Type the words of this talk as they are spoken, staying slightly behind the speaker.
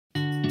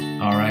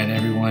Alright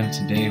everyone,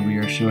 today we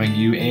are showing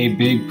you a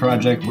big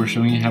project. We're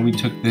showing you how we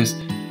took this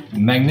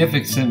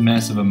magnificent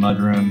mess of a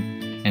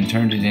mudroom and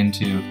turned it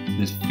into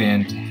this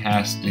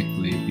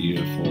fantastically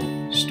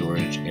beautiful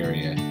storage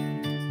area.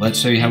 Let's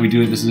show you how we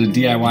do it. This is a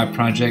DIY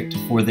project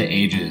for the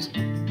ages.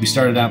 We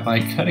started out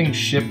by cutting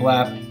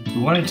shiplap.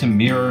 We wanted to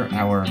mirror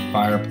our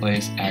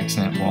fireplace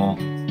accent wall.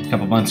 A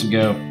couple months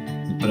ago,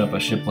 we put up a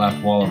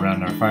shiplap wall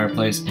around our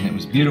fireplace and it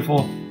was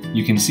beautiful.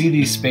 You can see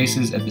these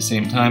spaces at the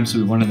same time, so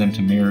we wanted them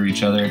to mirror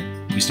each other.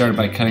 We started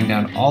by cutting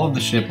down all of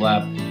the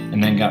shiplap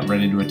and then got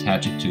ready to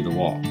attach it to the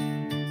wall.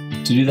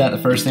 To do that, the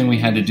first thing we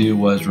had to do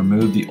was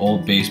remove the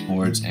old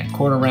baseboards and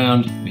quarter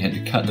round. We had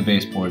to cut the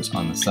baseboards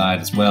on the side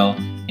as well,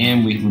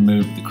 and we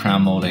removed the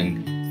crown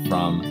molding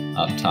from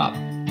up top.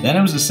 Then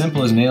it was as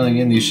simple as nailing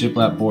in these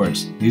shiplap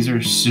boards. These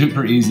are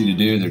super easy to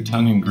do. They're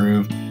tongue and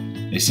groove.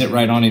 They sit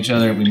right on each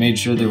other. We made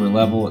sure they were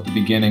level at the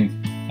beginning,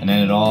 and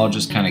then it all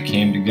just kind of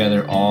came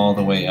together all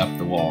the way up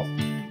the wall.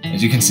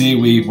 As you can see,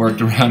 we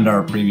worked around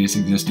our previous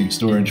existing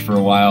storage for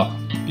a while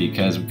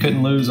because we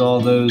couldn't lose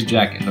all those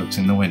jacket hooks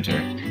in the winter.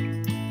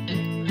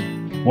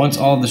 Once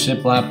all the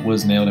shiplap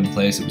was nailed in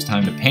place, it was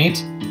time to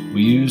paint.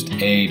 We used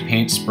a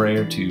paint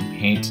sprayer to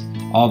paint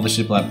all the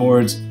shiplap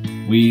boards.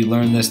 We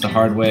learned this the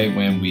hard way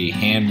when we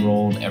hand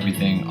rolled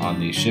everything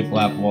on the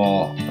shiplap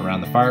wall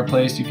around the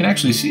fireplace. You can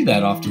actually see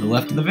that off to the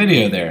left of the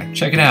video there.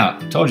 Check it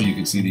out. I told you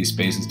could see these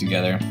spaces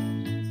together.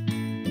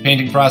 The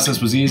painting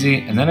process was easy,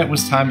 and then it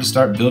was time to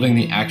start building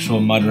the actual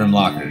mudroom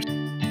lockers.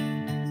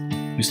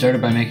 We started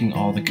by making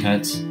all the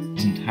cuts.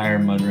 This entire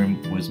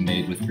mudroom was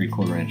made with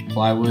 3/4 inch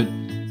plywood,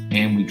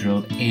 and we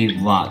drilled a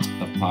lot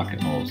of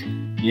pocket holes.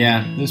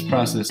 Yeah, this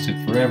process took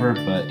forever,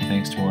 but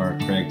thanks to our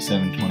Craig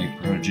 720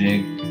 Pro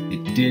jig,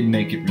 it did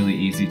make it really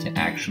easy to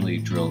actually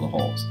drill the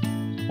holes.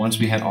 Once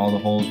we had all the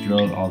holes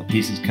drilled, all the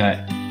pieces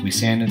cut, we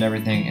sanded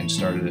everything and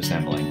started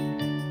assembling.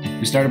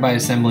 We started by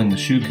assembling the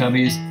shoe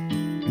cubbies.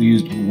 We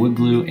used wood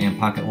glue and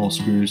pocket hole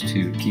screws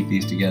to keep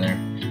these together.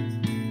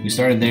 We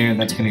started there,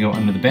 that's going to go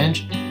under the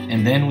bench,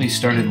 and then we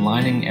started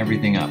lining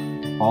everything up.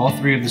 All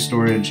three of the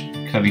storage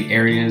cubby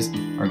areas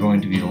are going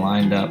to be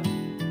lined up,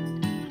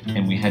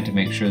 and we had to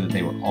make sure that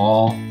they were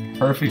all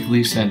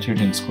perfectly centered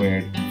and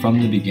squared from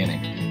the beginning.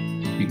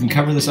 You can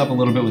cover this up a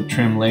little bit with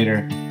trim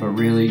later, but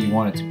really you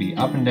want it to be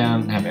up and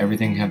down and have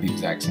everything have the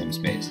exact same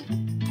space.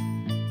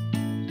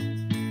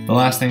 The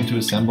last thing to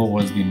assemble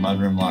was the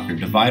mudroom locker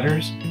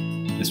dividers.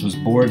 This was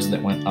boards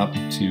that went up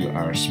to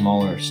our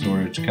smaller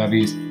storage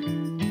cubbies.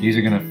 These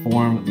are going to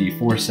form the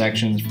 4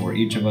 sections for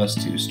each of us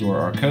to store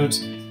our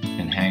coats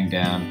and hang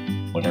down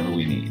whatever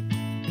we need.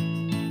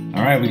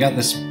 Alright, we got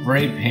the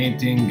spray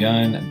painting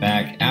gun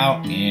back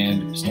out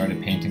and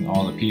started painting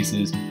all the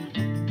pieces.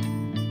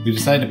 We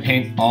decided to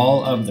paint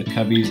all of the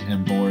cubbies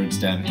and boards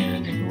down here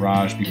in the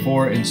garage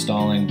before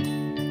installing.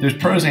 There's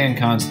pros and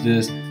cons to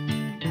this.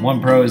 One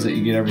pro is that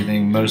you get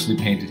everything mostly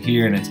painted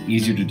here and it's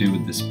easier to do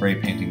with the spray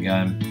painting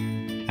gun.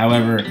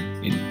 However,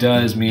 it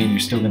does mean you're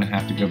still going to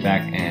have to go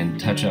back and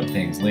touch up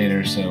things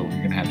later, so you're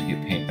going to have to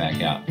get paint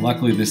back out.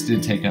 Luckily, this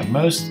did take up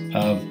most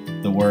of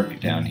the work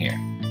down here.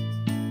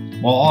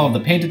 While all of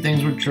the painted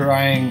things were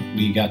drying,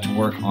 we got to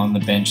work on the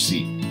bench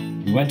seat.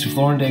 We went to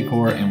Floor &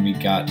 Decor and we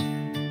got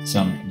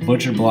some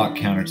butcher block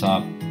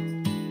countertop.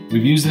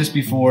 We've used this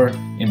before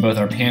in both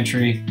our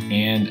pantry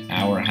and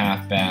our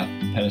half bath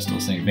pedestal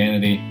sink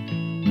vanity.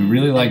 We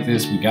really like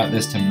this. We got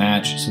this to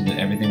match so that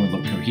everything would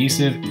look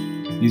cohesive.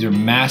 These are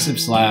massive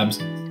slabs.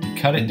 We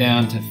cut it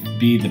down to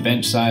be the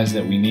bench size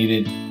that we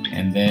needed,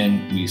 and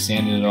then we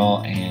sanded it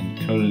all and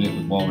coated it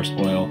with walrus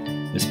oil.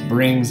 This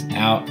brings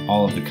out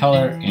all of the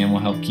color and will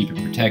help keep it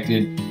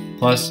protected.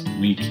 Plus,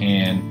 we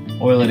can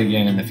oil it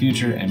again in the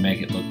future and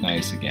make it look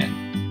nice again.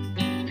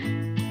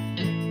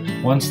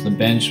 Once the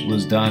bench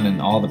was done and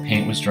all the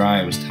paint was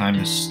dry, it was time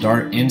to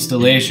start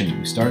installation.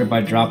 We started by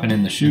dropping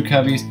in the shoe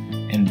cubbies,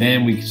 and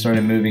then we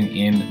started moving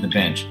in the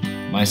bench.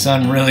 My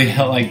son really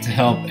liked to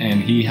help,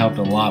 and he helped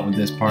a lot with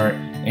this part,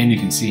 and you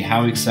can see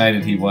how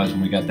excited he was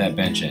when we got that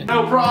bench in.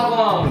 No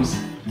problems!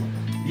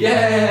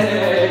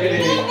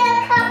 Yay!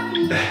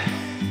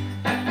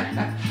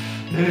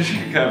 There's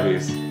your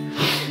cubbies.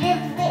 Let's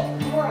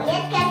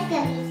get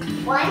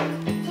cubbies.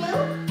 1, 2,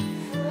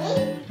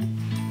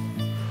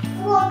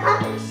 3, 4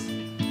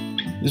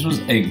 cubbies. This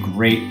was a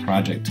great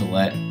project to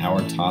let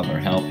our toddler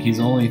help. He's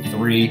only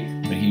 3,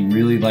 but he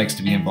really likes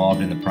to be involved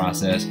in the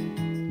process.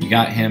 We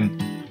got him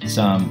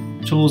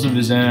some tools of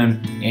his own,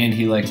 and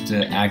he likes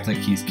to act like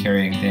he's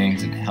carrying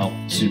things and help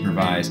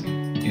supervise.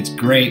 It's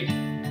great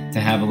to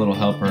have a little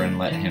helper and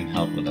let him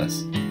help with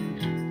us.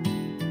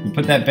 We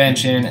put that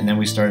bench in, and then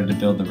we started to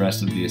build the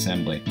rest of the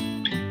assembly.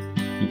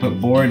 We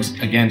put boards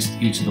against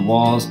each of the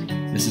walls.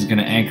 This is going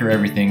to anchor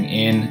everything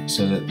in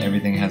so that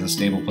everything has a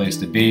stable place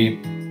to be.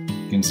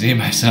 You can see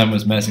my son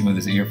was messing with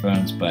his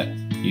earphones, but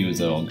he was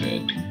all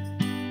good.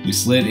 We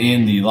slid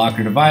in the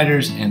locker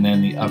dividers and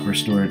then the upper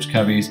storage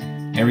cubbies.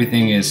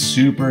 Everything is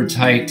super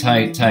tight,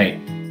 tight,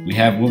 tight. We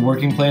have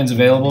woodworking plans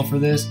available for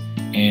this,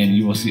 and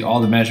you will see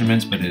all the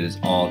measurements, but it is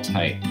all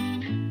tight.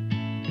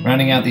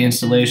 Rounding out the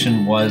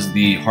installation was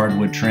the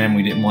hardwood trim.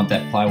 We didn't want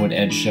that plywood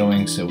edge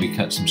showing, so we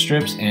cut some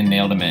strips and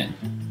nailed them in.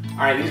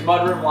 Alright, these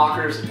mudroom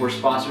lockers were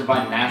sponsored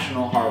by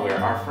National Hardware.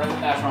 Our friends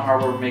at National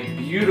Hardware make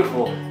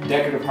beautiful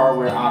decorative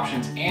hardware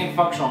options and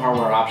functional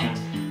hardware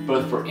options,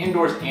 both for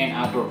indoors and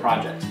outdoor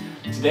projects.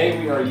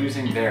 Today we are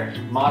using their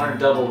modern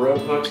double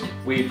rope hooks.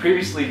 We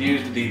previously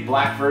used the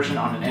black version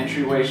on an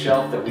entryway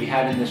shelf that we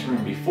had in this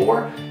room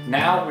before.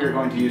 Now we are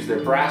going to use their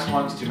brass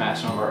ones to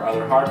match some of our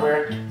other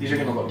hardware. These are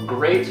going to look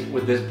great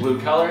with this blue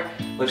color.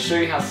 Let's show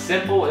you how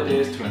simple it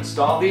is to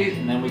install these,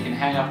 and then we can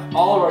hang up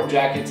all of our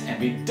jackets and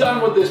be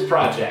done with this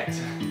project.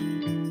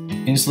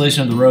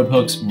 Installation of the rope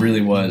hooks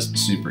really was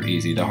super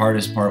easy. The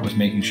hardest part was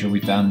making sure we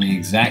found the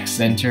exact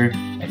center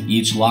of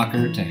each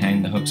locker to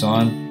hang the hooks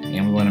on,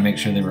 and we want to make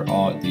sure they were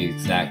all at the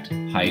exact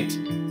height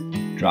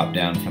drop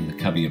down from the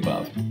cubby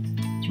above.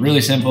 It's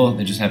really simple.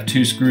 They just have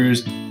 2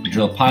 screws. You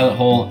drill a pilot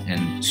hole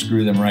and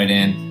screw them right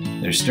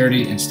in. They're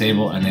sturdy and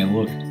stable, and they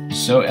look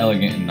so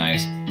elegant and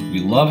nice. We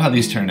love how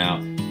these turn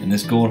out, and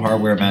this gold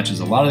hardware matches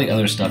a lot of the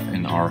other stuff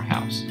in our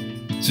house.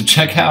 So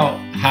check out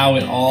how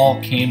it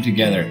all came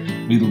together.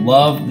 We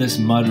love this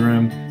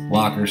mudroom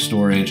locker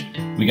storage.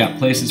 We got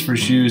places for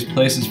shoes,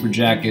 places for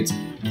jackets,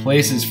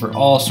 places for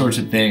all sorts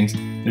of things.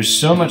 There's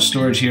so much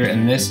storage here,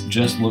 and this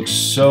just looks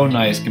so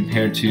nice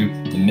compared to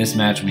the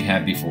mismatch we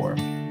had before.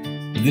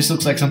 If this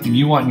looks like something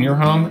you want in your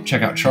home,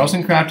 check out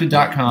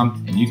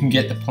charlestoncrafted.com and you can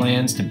get the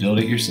plans to build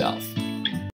it yourself.